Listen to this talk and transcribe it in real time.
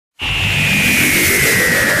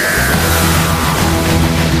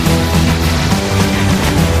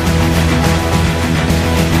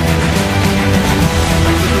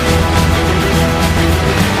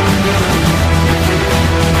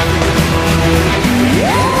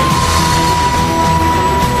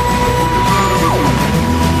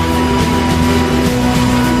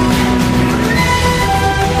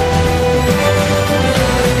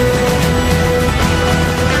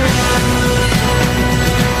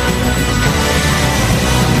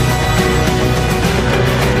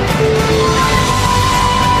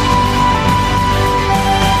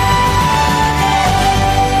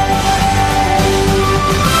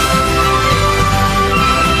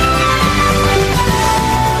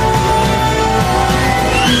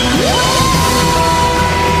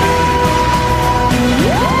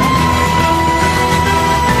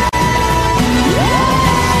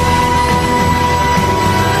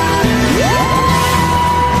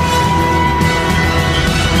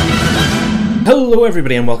Hello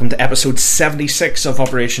everybody and welcome to episode 76 of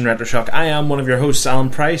Operation Retroshock. I am one of your hosts, Alan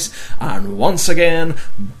Price, and once again,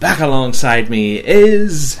 back alongside me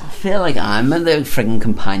is... I feel like I'm the friggin'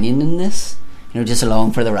 companion in this. Just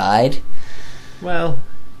along for the ride. Well,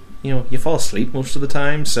 you fall asleep most of the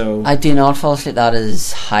time, so... I do not fall asleep. That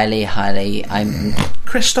is highly...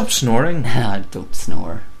 Chris, stop snoring. I don't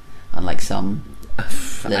snore. Unlike some...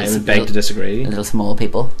 I would beg to disagree. Little small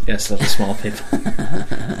people. Yes, little small people.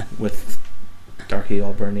 With darky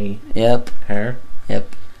auburny hair.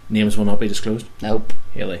 Yep. Names will not be disclosed. Nope.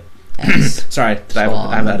 Haley. Yes. Sorry,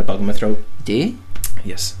 I've had a bug in my throat. Do you?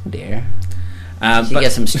 Yes. Oh dear. You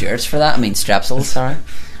get some Stewarts for that? Strepsils, sorry.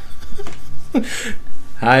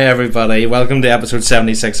 Hi everybody, welcome to episode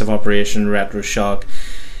 76 of Operation Retroshock.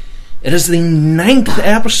 It is the 9th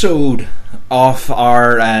episode of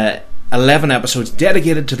our 11 episodes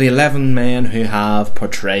dedicated to the 11 men who have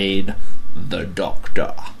portrayed the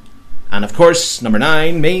Doctor. And of course, number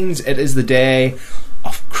 9 means it is the day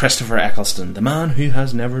of Christopher Eccleston, the man who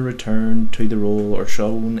has never returned to the role or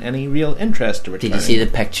shown any real interest to return. Did you see the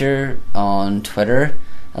picture on Twitter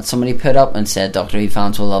that somebody put up and said Doctor Who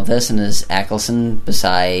fans will love this, and is Eccleston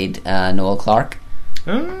beside Noel Clarke?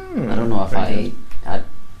 Oh, I don't know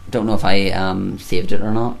if I saved it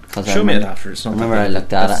or not. Show me it after. It's not. I remember I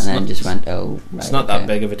looked at it and then just went, "Oh, right, it's not that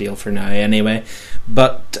big of a deal for now, anyway."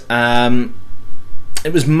 But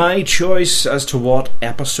it was my choice as to what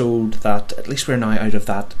episode that. At least we're now out of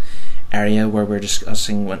that area where we're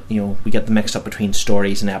discussing when we get them mixed up between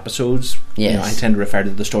stories and episodes. Yes. I tend to refer to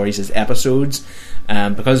the stories as episodes,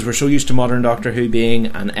 because we're so used to modern Doctor Who being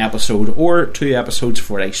an episode or 2 episodes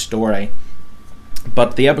for a story.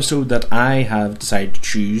 But the episode that I have decided to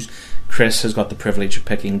choose, Chris has got the privilege of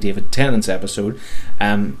picking David Tennant's episode.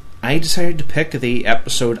 I decided to pick the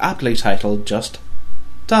episode aptly titled just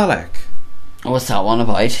Dalek. What's that one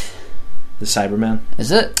about? The Cybermen.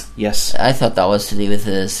 Is it? Yes. I thought that was to do with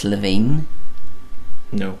the Slovene.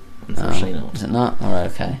 No, unfortunately not. Is it not?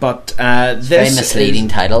 Alright, okay. But it's this very misleading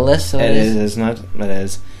title, this. So it is, isn't it? It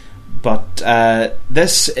is. But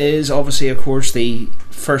this is obviously, of course, the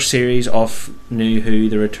first series of New Who,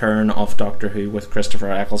 the return of Doctor Who with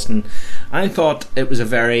Christopher Eccleston. I thought it was a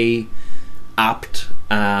very apt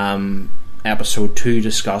episode to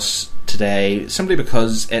discuss today, simply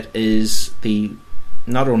because it is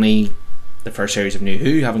not only the first series of New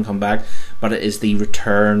Who having come back, but it is the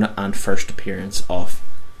return and first appearance of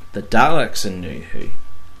the Daleks in New Who.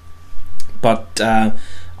 But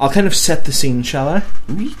I'll kind of set the scene, shall I?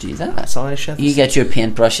 You do that. Shall I set the You get your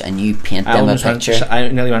paintbrush and you paint them a picture. I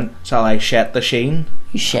nearly went, shall I set the scene?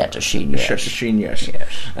 You set the scene, yes. Set the scene, yes.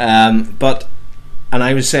 And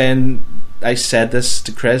I said this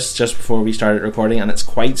to Chris just before we started recording, and it's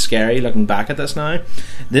quite scary looking back at this now.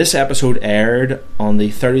 This episode aired on the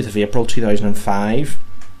 30th of April 2005,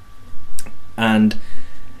 and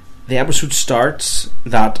the episode starts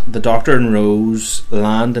that the Doctor and Rose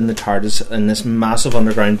land in the TARDIS in this massive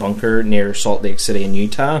underground bunker near Salt Lake City in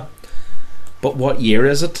Utah. But what year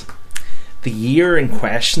is it? The year in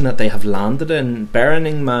question that they have landed in, bearing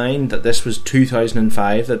in mind that this was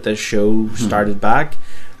 2005 that this show started back,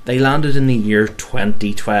 they landed in the year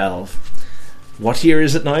 2012. What year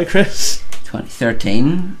is it now, Chris?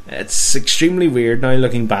 2013. It's extremely weird now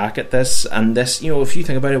looking back at this, and this, if you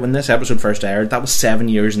think about it, when this episode first aired, that was 7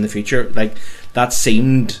 years in the future. Like, that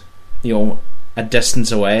seemed, a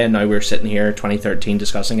distance away, and now we're sitting here 2013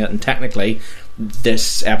 discussing it, and technically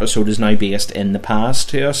this episode is now based in the past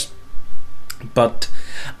to us. But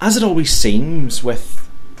as it always seems with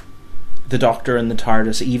the Doctor and the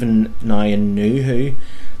TARDIS, even now in New Who,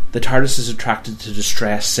 the TARDIS is attracted to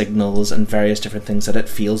distress signals and various different things that it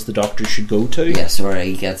feels the Doctor should go to. Yes, where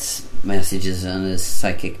he gets messages on his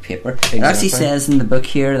psychic paper. Exactly. It actually says in the book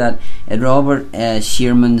here that in Robert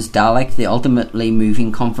Shearman's Dalek, the ultimately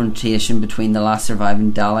moving confrontation between the last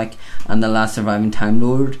surviving Dalek and the last surviving Time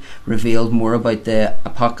Lord revealed more about the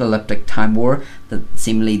apocalyptic Time War that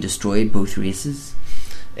seemingly destroyed both races.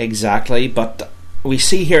 Exactly, but we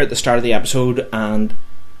see here at the start of the episode, and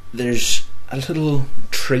there's a little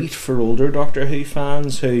treat for older Doctor Who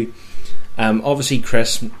fans who, obviously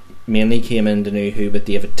Chris mainly came into New Who with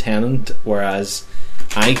David Tennant, whereas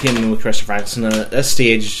I came in with Christopher Eccleston, and at this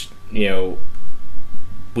stage, neither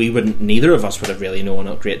of us would have really known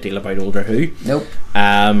a great deal about older Who. Nope.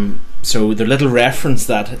 So the little reference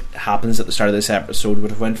that happens at the start of this episode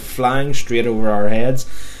would have went flying straight over our heads.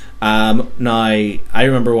 Now, I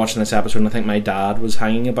remember watching this episode, and I think my dad was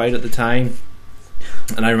hanging about at the time,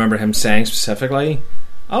 and I remember him saying specifically,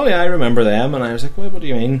 "Oh yeah, I remember them," and I was like, "What do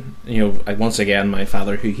you mean?" Once again, my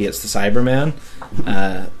father, who hates the Cybermen,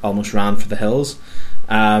 almost ran for the hills.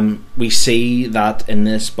 We see that in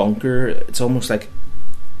this bunker, it's almost like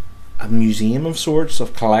a museum of sorts,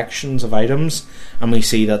 of collections of items, and we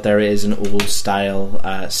see that there is an old style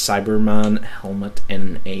Cyberman helmet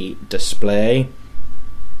in a display.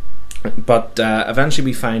 But eventually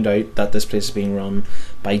we find out that this place is being run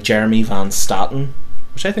by Jeremy Van Statten,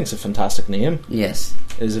 which I think is a fantastic name. Yes.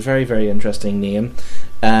 It is a very, very interesting name.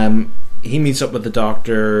 He meets up with the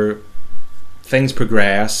Doctor, things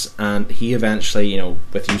progress, and he eventually,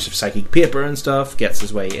 with use of psychic paper and stuff, gets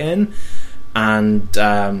his way in, and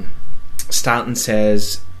Statten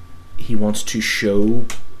says he wants to show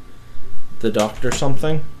the Doctor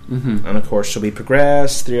something. Mm-hmm. And of course, so we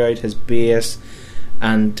progress throughout his base,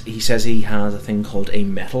 and he says he has a thing called a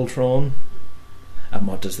Metaltron. And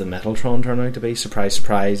what does the Metaltron turn out to be? Surprise,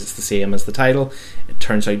 surprise, it's the same as the title. It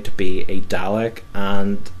turns out to be a Dalek,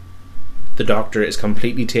 and the Doctor is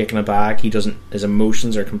completely taken aback. His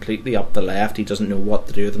emotions are completely up the left. He doesn't know what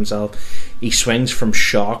to do with himself. He swings from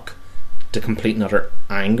shock to complete and utter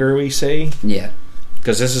anger, we see. Yeah.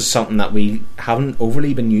 Because this is something that we haven't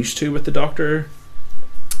overly been used to with the Doctor,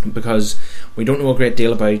 because we don't know a great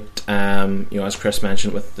deal about, as Chris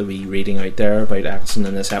mentioned with the wee reading out there about Eccleston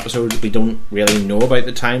in this episode, we don't really know about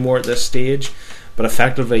the Time War at this stage, but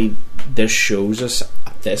effectively this shows us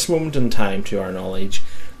at this moment in time, to our knowledge,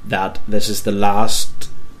 that this is the last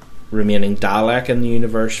remaining Dalek in the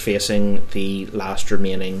universe facing the last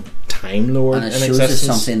remaining Time Lord in existence. And it shows us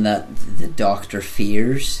something that the Doctor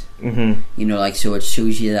fears. Mm-hmm. So it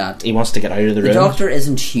shows you that he wants to get out of the room. The Doctor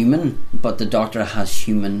isn't human, but the Doctor has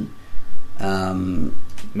human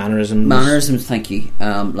mannerisms, thank you.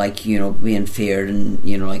 Being feared,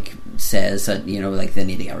 and says that they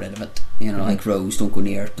need to get rid of it. Like Rose, don't go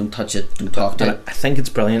near it, don't touch it, don't talk to it. I think it's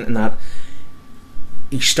brilliant in that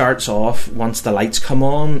he starts off, once the lights come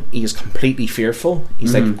on, he is completely fearful.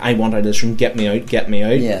 He's like, I want out of this room, get me out.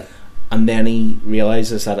 Yeah. And then he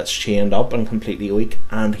realises that it's chained up and completely weak,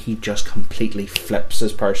 and he just completely flips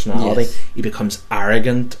his personality. Yes. He becomes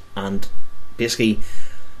arrogant and basically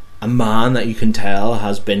a man that you can tell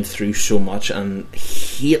has been through so much and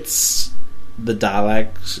hates the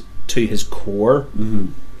Daleks to his core. Mm-hmm.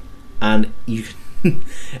 And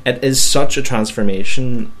it is such a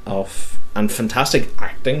transformation and fantastic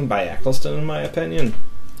acting by Eccleston, in my opinion.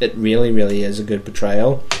 It really, really is a good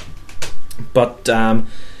portrayal. But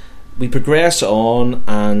we progress on,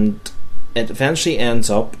 and it eventually ends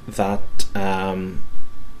up that not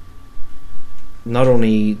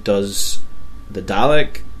only does the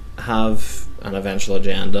Dalek have an eventual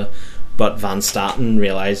agenda, but Van Statten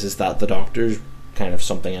realises that the Doctor's kind of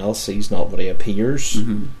something else. He's not what he appears.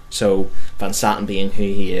 Mm-hmm. So Van Statten, being who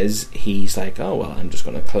he is, he's like, oh well, I'm just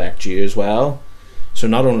going to collect you as well. So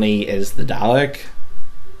not only is the Dalek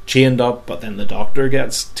chained up, but then the Doctor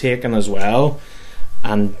gets taken as well,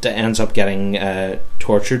 and ends up getting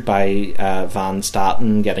tortured by Van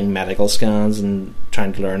Statten, getting medical scans and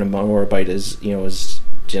trying to learn more about his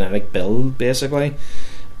genetic build, basically.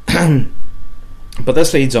 But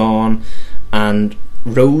this leads on, and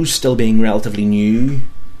Rose, still being relatively new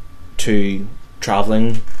to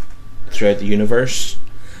travelling throughout the universe,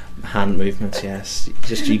 hand movements, yes,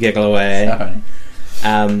 just you giggle away.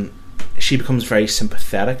 Sorry. She becomes very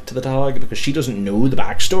sympathetic to the Dalek because she doesn't know the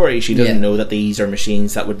backstory. She doesn't know that these are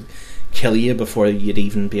machines that would kill you before you'd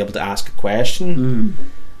even be able to ask a question.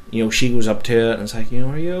 She goes up to it and it's like,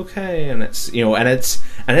 are you okay? And it's and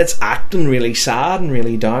it's acting really sad and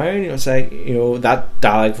really down. It's like, that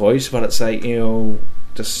Dalek voice, but it's like,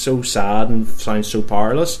 just so sad and sounds so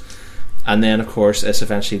powerless. And then of course this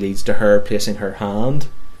eventually leads to her placing her hand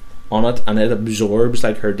on it, and it absorbs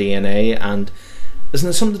like her DNA. And isn't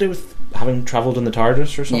it something to do with having travelled in the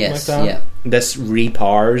TARDIS or something like that? Yeah. This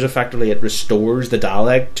repowers, effectively, it restores the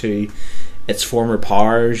Dalek to its former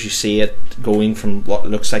powers. You see it going from what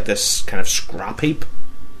looks like this kind of scrap heap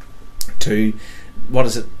to, what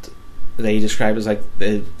is it they describe as, like,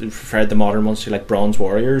 they referred the modern ones to like bronze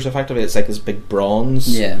warriors, effectively. It's like this big bronze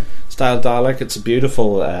style Dalek. It's a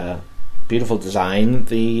beautiful beautiful design,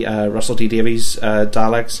 the Russell T Davies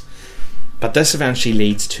Daleks. But this eventually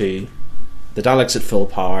leads to the Daleks at full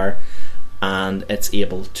power, and it's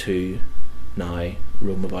able to now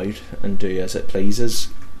roam about and do as it pleases,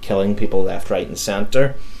 killing people left, right and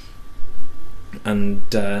centre. And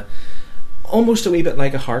almost a wee bit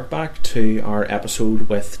like a harkback to our episode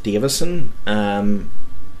with Davison.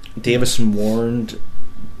 Davison warned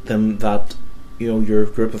them that your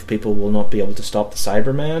group of people will not be able to stop the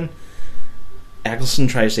Cybermen. Eccleston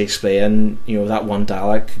tries to explain that one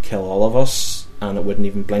Dalek could kill all of us, and it wouldn't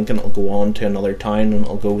even blink, and it'll go on to another town, and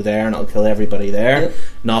it'll go there, and it'll kill everybody there. Yep.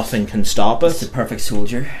 Nothing can stop it. It's the perfect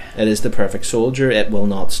soldier. It is the perfect soldier. It will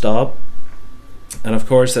not stop. And of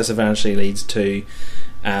course this eventually leads to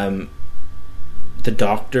the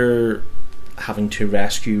Doctor having to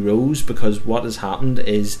rescue Rose, because what has happened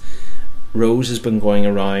is Rose has been going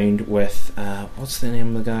around with what's the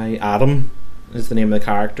name of the guy? Adam is the name of the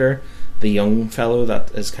character, the young fellow that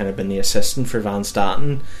has kind of been the assistant for Van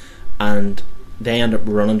Staten, and they end up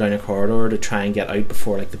running down a corridor to try and get out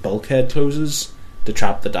before like the bulkhead closes to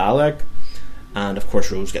trap the Dalek, and of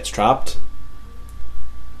course Rose gets trapped.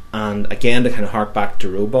 And again, to kind of hark back to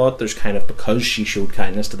Robot, there's kind of, because she showed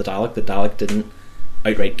kindness to the Dalek didn't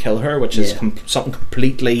outright kill her, which is something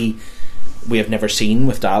completely we have never seen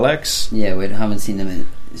with Daleks. Yeah, we haven't seen them in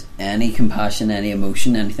any compassion, any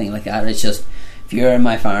emotion, anything like that. It's just, if you're in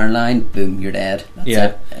my firing line, boom, you're dead. That's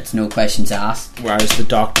it. It's no questions asked. Whereas the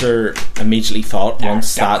Doctor immediately thought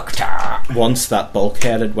once that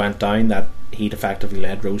bulkhead had went down, that he'd effectively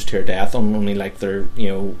led Rose to her death on only like their,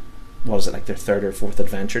 what was it, like their third or fourth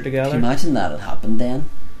adventure together. Can you imagine that had happened then?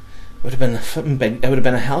 It would have been a flipping big. It would have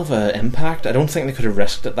been a hell of an impact. I don't think they could have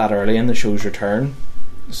risked it that early in the show's return.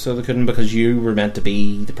 So they couldn't, because you were meant to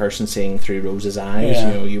be the person seeing through Rose's eyes.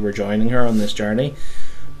 Yeah. You were joining her on this journey.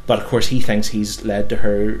 But of course he thinks he's led to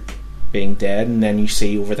her being dead, and then you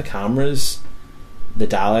see over the cameras the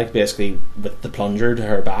Dalek basically with the plunger to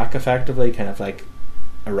her back, effectively, kind of like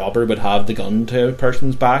a robber would have the gun to a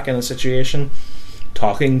person's back in a situation,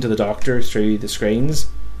 talking to the Doctor through the screens.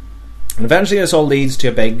 And eventually this all leads to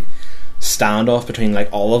a big standoff between like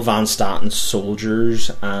all of Van Staten's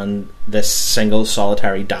soldiers and this single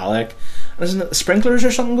solitary Dalek. And isn't it the sprinklers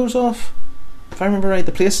or something goes off? If I remember right,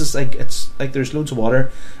 the place is like, it's like there's loads of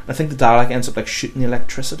water. I think the Dalek ends up like shooting the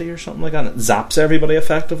electricity or something like that, and it zaps everybody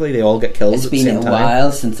effectively. They all get killed at the same time. It's been a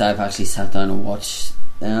while since I've actually sat down and watched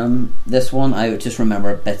this one. I just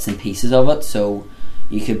remember bits and pieces of it, so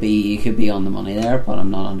you could be on the money there, but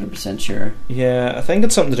I'm not 100% sure. Yeah, I think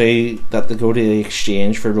it's something to do that they go to the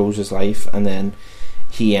exchange for Rose's life, and then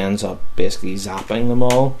he ends up basically zapping them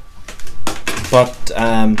all. But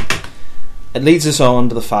it leads us on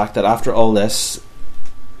to the fact that after all this,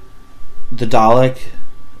 the Dalek,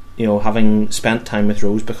 having spent time with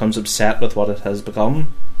Rose, becomes upset with what it has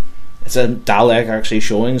become. It's a Dalek actually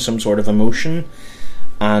showing some sort of emotion,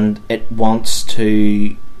 and it wants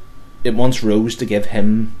Rose to give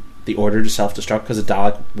him the order to self-destruct, because the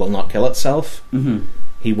Dalek will not kill itself. Mm-hmm.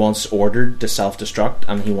 He wants ordered to self-destruct,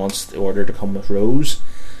 and he wants the order to come with Rose.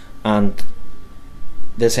 And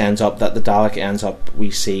this ends up that the Dalek ends up,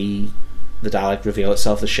 we see the Dalek reveal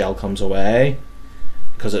itself, the shell comes away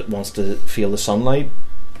because it wants to feel the sunlight.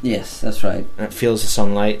 Yes, that's right. And it feels the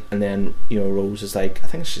sunlight, and then Rose is like, I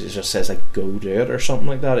think she just says like, go do it or something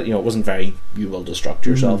like that. It wasn't very, you will destruct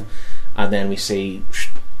yourself. Mm-hmm. And then we see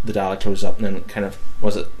the Dalek closes up, and then kind of,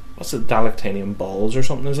 what's the Dalektanium balls or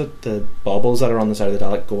something, is it? The bubbles that are on the side of the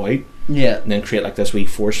Dalek go out. Yeah. And then create like this wee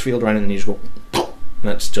force field around it, and you just go,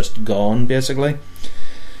 and it's just gone basically.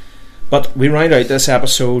 But we round out this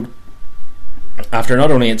episode after not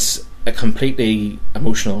only it's a completely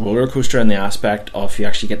emotional roller coaster in the aspect of you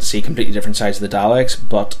actually get to see completely different sides of the Daleks,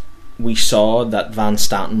 but we saw that Van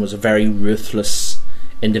Staten was a very ruthless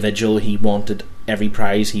individual. He wanted every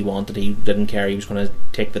prize he wanted. He didn't care. He was going to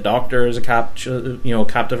take the Doctor as a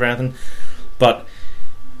captive or anything, but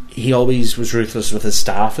he always was ruthless with his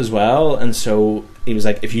staff as well. And so he was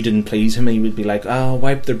like, if you didn't please him, he would be like,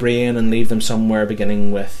 wipe their brain and leave them somewhere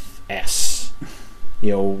beginning with S,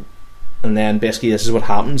 and then basically this is what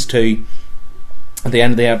happens to, at the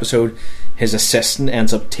end of the episode, his assistant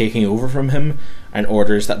ends up taking over from him and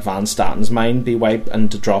orders that Van Staten's mind be wiped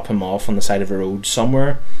and to drop him off on the side of a road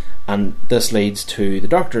somewhere. And this leads to the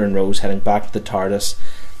Doctor and Rose heading back to the TARDIS,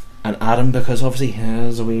 and Adam, because obviously he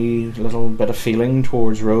has a wee little bit of feeling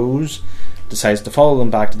towards Rose, decides to follow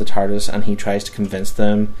them back to the TARDIS, and he tries to convince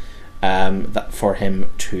them that for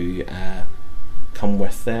him to come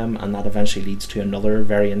with them, and that eventually leads to another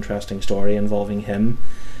very interesting story involving him,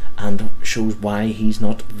 and shows why he's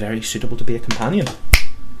not very suitable to be a companion.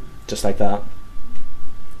 Just like that.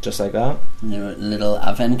 The little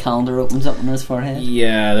advent calendar opens up on his forehead.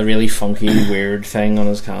 Yeah, the really funky weird thing on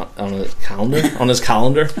his on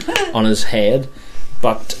his head.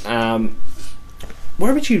 But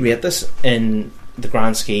where would you rate this in the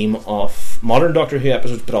grand scheme of modern Doctor Who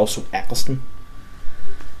episodes, but also Eccleston?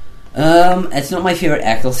 It's not my favourite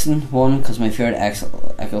Eccleston one, because my favourite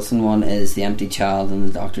Eccleston one is The Empty Child and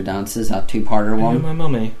The Doctor Dances, that two-parter one. Are you my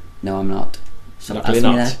mummy? No, I'm not. So luckily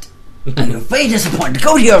not. And you're very disappointed.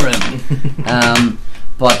 Go to your room.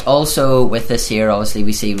 But also with this here, obviously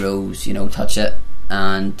we see Rose, touch it,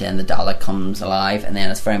 and then the Dalek comes alive, and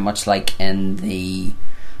then it's very much like in the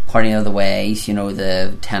Parting of the Ways,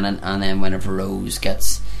 the Tenant, and then whenever Rose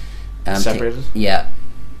gets separated.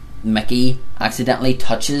 Mickey accidentally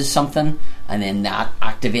touches something, and then that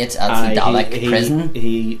activates the Dalek prison.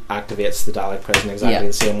 He activates the Dalek prison exactly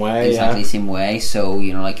the same way. Exactly the same way. So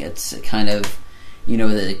it's kind of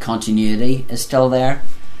the continuity is still there.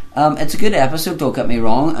 It's a good episode, don't get me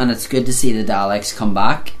wrong, and it's good to see the Daleks come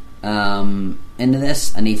back into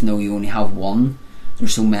this. And even though you only have one, they're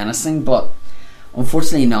so menacing. But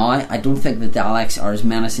unfortunately now, I don't think the Daleks are as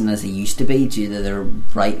menacing as they used to be due to their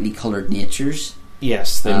brightly coloured natures.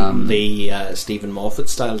 Yes, the Stephen Moffat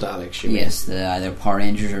style Daleks. Yes, the either Power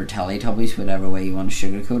Rangers or Teletubbies, whatever way you want to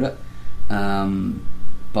sugarcoat it.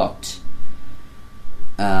 But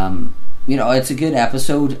it's a good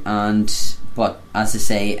episode, but as I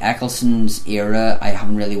say, Eccleston's era I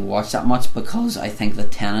haven't really watched that much because I think the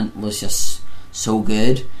Tenant was just so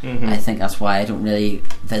good. I think that's why I don't really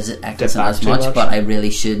visit Eccleston as much, but I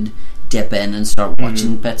really should dip in and start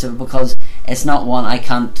watching bits of it, because it's not one I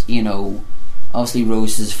can't, obviously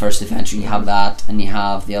Rose's first adventure, you have that, and you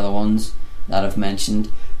have the other ones that I've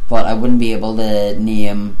mentioned, but I wouldn't be able to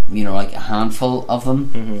name like a handful of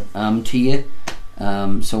them to you,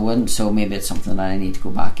 so maybe it's something that I need to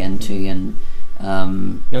go back into and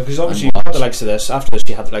because obviously you had the likes of this. After this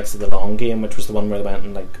you had the likes of The Long Game, which was the one where they went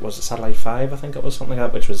and was it Satellite 5, I think it was, something like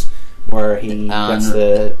that, which was where he gets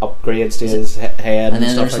the upgrades to his head, and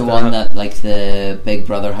then there's the one that like the Big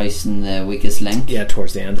Brother house and the Weakest Link,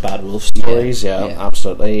 towards the end, the Bad Wolf stories,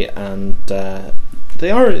 absolutely, and they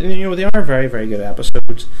are very, very good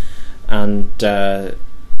episodes, and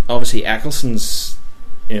obviously Eccleston's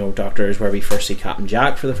Doctor is where we first see Captain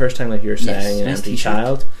Jack for the first time, like you were saying, an Empty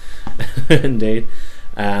Child. Indeed.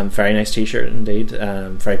 Very nice t-shirt indeed.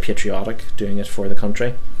 Very patriotic, doing it for the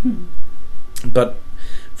country. But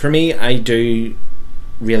for me, I do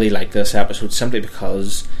really like this episode simply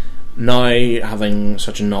because now, having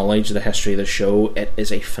such a knowledge of the history of the show, it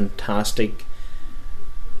is a fantastic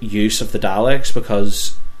use of the Daleks,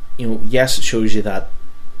 because yes, it shows you that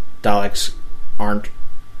Daleks aren't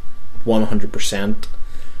 100%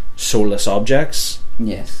 soulless objects,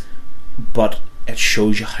 yes, but it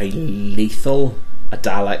shows you how lethal a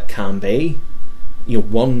Dalek can be.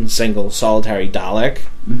 One single solitary Dalek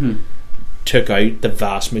took out the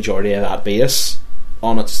vast majority of that base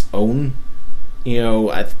on its own.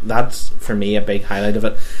 That's for me a big highlight of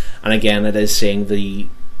it. And again, it is seeing the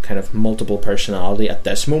kind of multiple personality at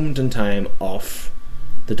this moment in time of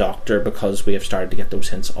the Doctor, because we have started to get those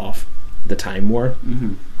hints off the Time War.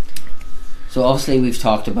 So obviously we've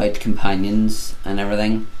talked about companions and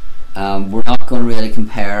everything. We're not going to really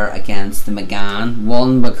compare against the McGann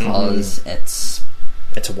one, because it's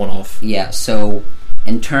a one-off. Yeah, so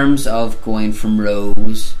in terms of going from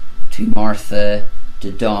Rose to Martha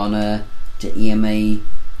to Donna to Amy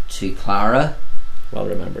to Clara, well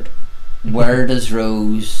remembered, where does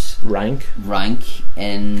Rose rank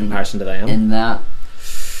in comparison to them? In that,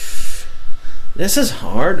 this is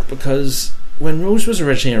hard, because when Rose was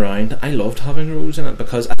originally around, I loved having Rose in it,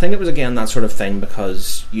 because I think it was again that sort of thing,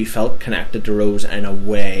 because you felt connected to Rose in a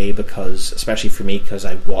way, because especially for me, because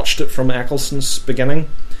I watched it from Eccleston's beginning,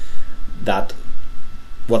 that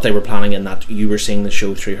what they were planning, and that you were seeing the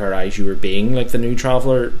show through her eyes, you were being like the new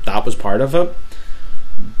traveller, that was part of it.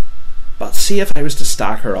 But see, if I was to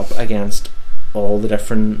stack her up against all the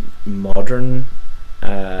different modern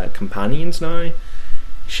companions now,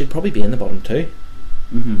 she'd probably be in the bottom two.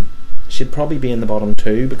 She'd probably be in the bottom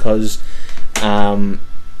two, because I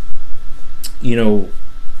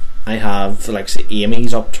have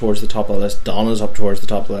Amy's up towards the top of the list, Donna's up towards the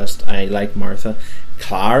top of the list, I like Martha.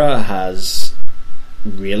 Clara has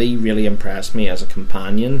really, really impressed me as a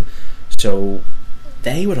companion, so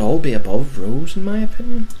they would all be above Rose in my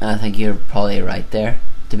opinion. I think you're probably right there,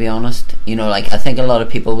 to be honest. I think a lot of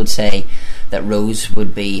people would say that Rose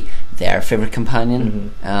would be their favourite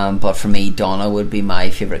companion, but for me, Donna would be my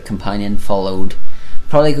favourite companion, followed,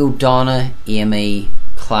 probably go Donna, Amy,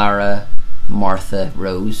 Clara, Martha,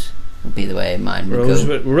 Rose would be the way mine would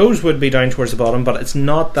go. Rose would be down towards the bottom, but it's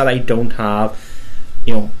not that I don't have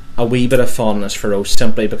a wee bit of fondness for Rose,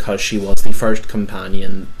 simply because she was the first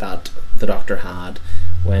companion that the Doctor had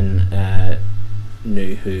when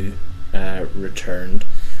New Who returned.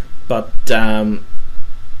 But there'll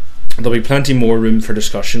be plenty more room for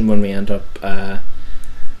discussion when we end up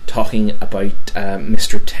talking about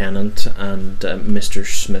Mr. Tennant and Mr.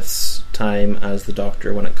 Smith's time as the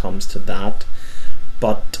Doctor when it comes to that.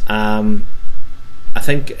 But I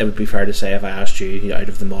think it would be fair to say, if I asked you, out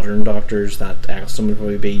of the modern Doctors, that Eccleston would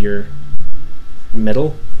probably be your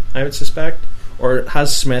middle, I would suspect. Or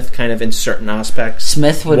has Smith kind of in certain aspects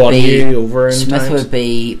Smith would won be you over in Smith times? would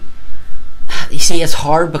be. You see, it's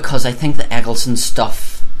hard because I think the Eccleston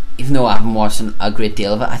stuff, even though I haven't watched a great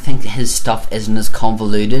deal of it, I think his stuff isn't as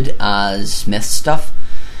convoluted as Smith's stuff.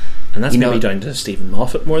 And that's maybe down to Stephen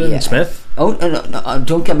Moffat more than Smith. Oh, no,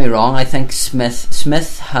 don't get me wrong. I think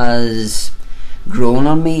Smith has grown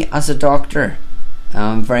on me as a Doctor.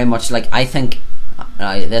 Very much like, I think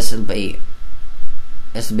this will be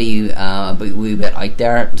a wee bit out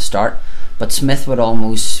there at the start, but Smith would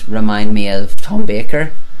almost remind me of Tom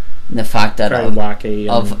Baker. The fact that very wacky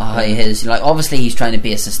of how his, like, obviously he's trying to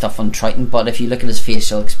base his stuff on Triton, but if you look at his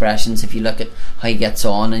facial expressions, if you look at how he gets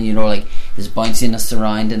on, and like his bounciness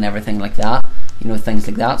around and everything like that, things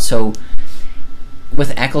like that. So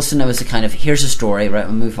with Eccleston, it was a kind of, here's a story, right,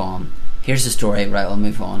 we'll move on. Here's a story, right, we'll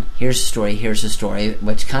move on. Here's a story,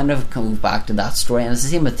 which kind of comes back to that story. And it's the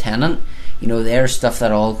same with Tennant. There's stuff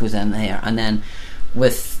that all goes in there. And then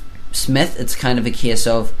with Smith, it's kind of a case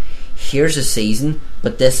of, here's a season,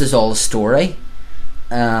 but this is all a story.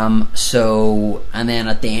 So, and then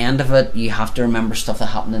at the end of it, you have to remember stuff that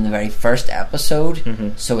happened in the very first episode. Mm-hmm.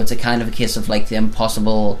 So it's a kind of a case of like the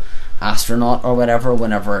Impossible Astronaut or whatever.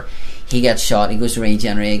 Whenever he gets shot, he goes to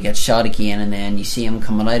regenerate, gets shot again, and then you see him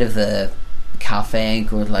coming out of the cafe,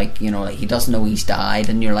 go like, like he doesn't know he's died,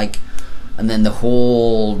 and you're like. And then the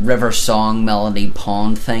whole River Song Melody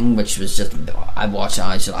Pond thing, which was just, I watched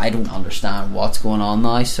it, I don't understand what's going on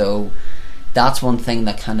now. So that's one thing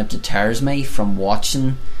that kind of deters me from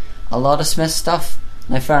watching a lot of Smith stuff.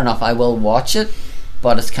 Now, fair enough, I will watch it,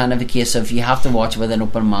 but it's kind of a case of, you have to watch it with an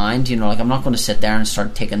open mind. Like, I'm not going to sit there and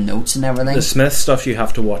start taking notes and everything. The Smith stuff you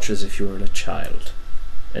have to watch as if you were a child,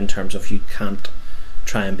 in terms of, you can't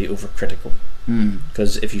try and be overcritical,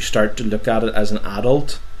 because if you start to look at it as an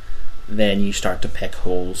adult, then you start to pick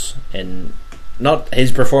holes in not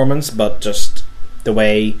his performance, but just the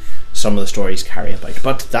way some of the stories carry about.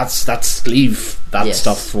 But that's leave that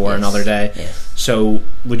stuff for another day. Yes. So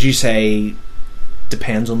would you say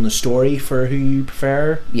depends on the story for who you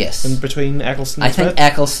prefer? Yes. In between Eccleston and Smith? I think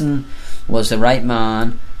Eccleston was the right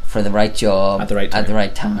man for the right job at the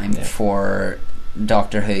right time for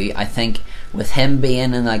Doctor Who. I think with him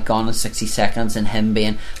being in like Gone in 60 Seconds, and him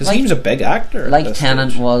being, because he was a big actor, like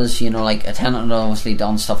Tennant was, like Tennant had obviously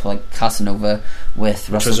done stuff like Casanova with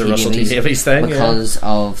Russell T Davies thing, because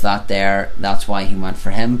of that that's why he went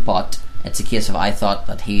for him. But it's a case of, I thought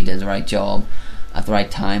that he did the right job at the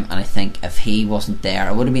right time, and I think if he wasn't there,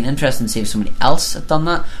 it would have been interesting to see if somebody else had done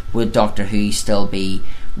that. Would Doctor Who still be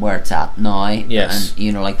where it's at now? Yes.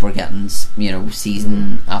 And like we're getting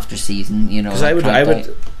season after season, because I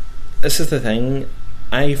would this is the thing,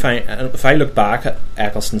 I find, if I look back at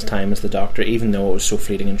Eccleston's time as the Doctor, even though it was so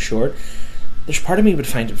fleeting and short, there's part of me would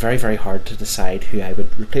find it very, very hard to decide who I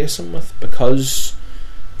would replace him with, because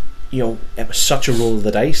it was such a roll of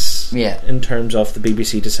the dice in terms of the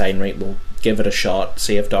BBC deciding, right, we'll give it a shot,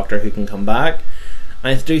 see if Doctor Who can come back.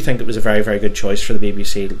 And I do think it was a very, very good choice for the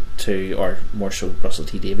BBC to, or more so Russell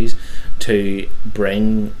T Davies, to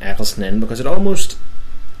bring Eccleston in, because it almost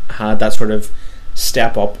had that sort of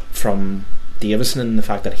step up from Davison in the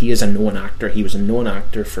fact that he is a known actor. He was a known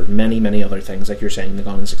actor for many, many other things, like you're saying, the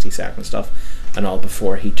Gone in 60 Seconds stuff and all,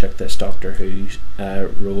 before he took this Doctor Who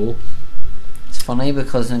role. It's funny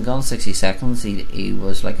because in Gone in 60 Seconds he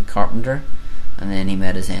was like a carpenter, and then he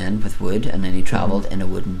met his end with wood, and then he travelled in a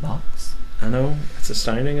wooden box. I know, it's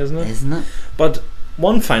astounding, isn't it? Isn't it? But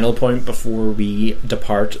one final point before we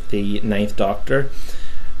depart the Ninth Doctor.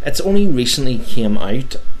 It's only recently came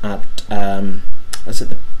out at is it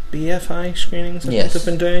the BFI screenings I think they've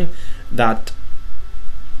been doing, that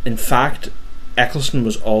in fact Eccleston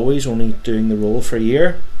was always only doing the role for a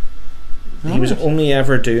year. He was only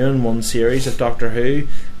ever doing one series of Doctor Who.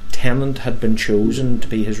 Tennant had been chosen to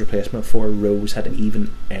be his replacement before Rose had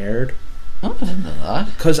even aired. Oh, I didn't know that.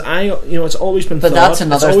 Because it's always been thought. But that's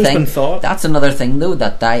another thing. That's another thing, though,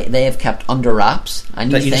 that they have kept under wraps. And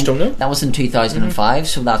that you just don't know. That was in 2005,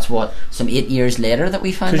 so that's some 8 years later that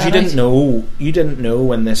we found out. Because you didn't know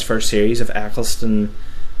when this first series of Eccleston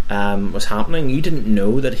was happening. You didn't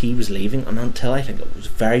know that he was leaving until I think it was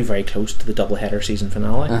very, very close to the doubleheader season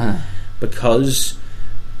finale. Because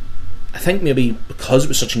I think maybe because it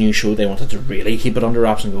was such a new show, they wanted to really keep it under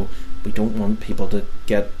wraps and go, we don't want people to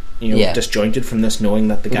get disjointed from this, knowing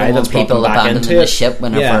that the guy that's brought them back into the ship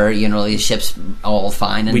whenever the ship's all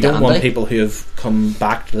fine and we don't dandy. Want people who have come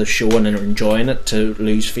back to the show and are enjoying it to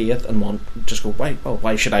lose faith and just go,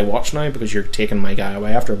 why should I watch now, because you're taking my guy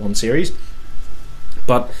away after one series.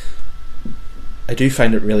 But I do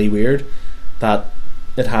find it really weird that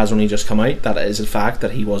it has only just come out that it is a fact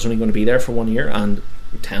that he was only going to be there for 1 year, and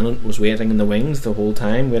Tennant was waiting in the wings the whole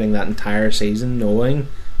time, waiting that entire season, knowing,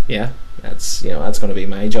 that's going to be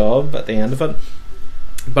my job at the end of it.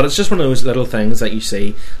 But it's just one of those little things that you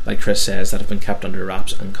see, like Chris says, that have been kept under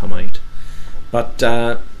wraps and come out. But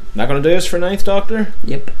that going to do us for Ninth Doctor?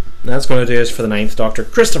 Yep. That's going to do us for the Ninth Doctor,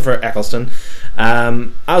 Christopher Eccleston.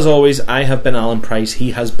 As always, I have been Alan Price.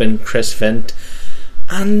 He has been Chris Vint.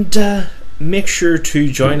 And make sure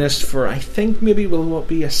to join us for, I think maybe will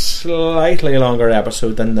be a slightly longer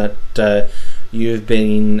episode than that you've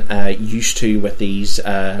been used to with these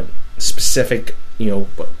specific,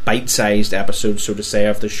 bite-sized episodes, so to say,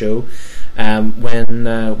 of the show,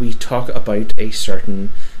 when we talk about a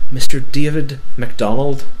certain Mr. David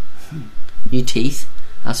MacDonald. New teeth?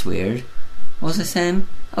 That's weird. What was I saying?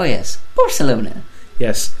 Oh yes, Barcelona.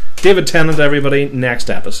 Yes, David Tennant, everybody, next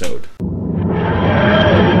episode.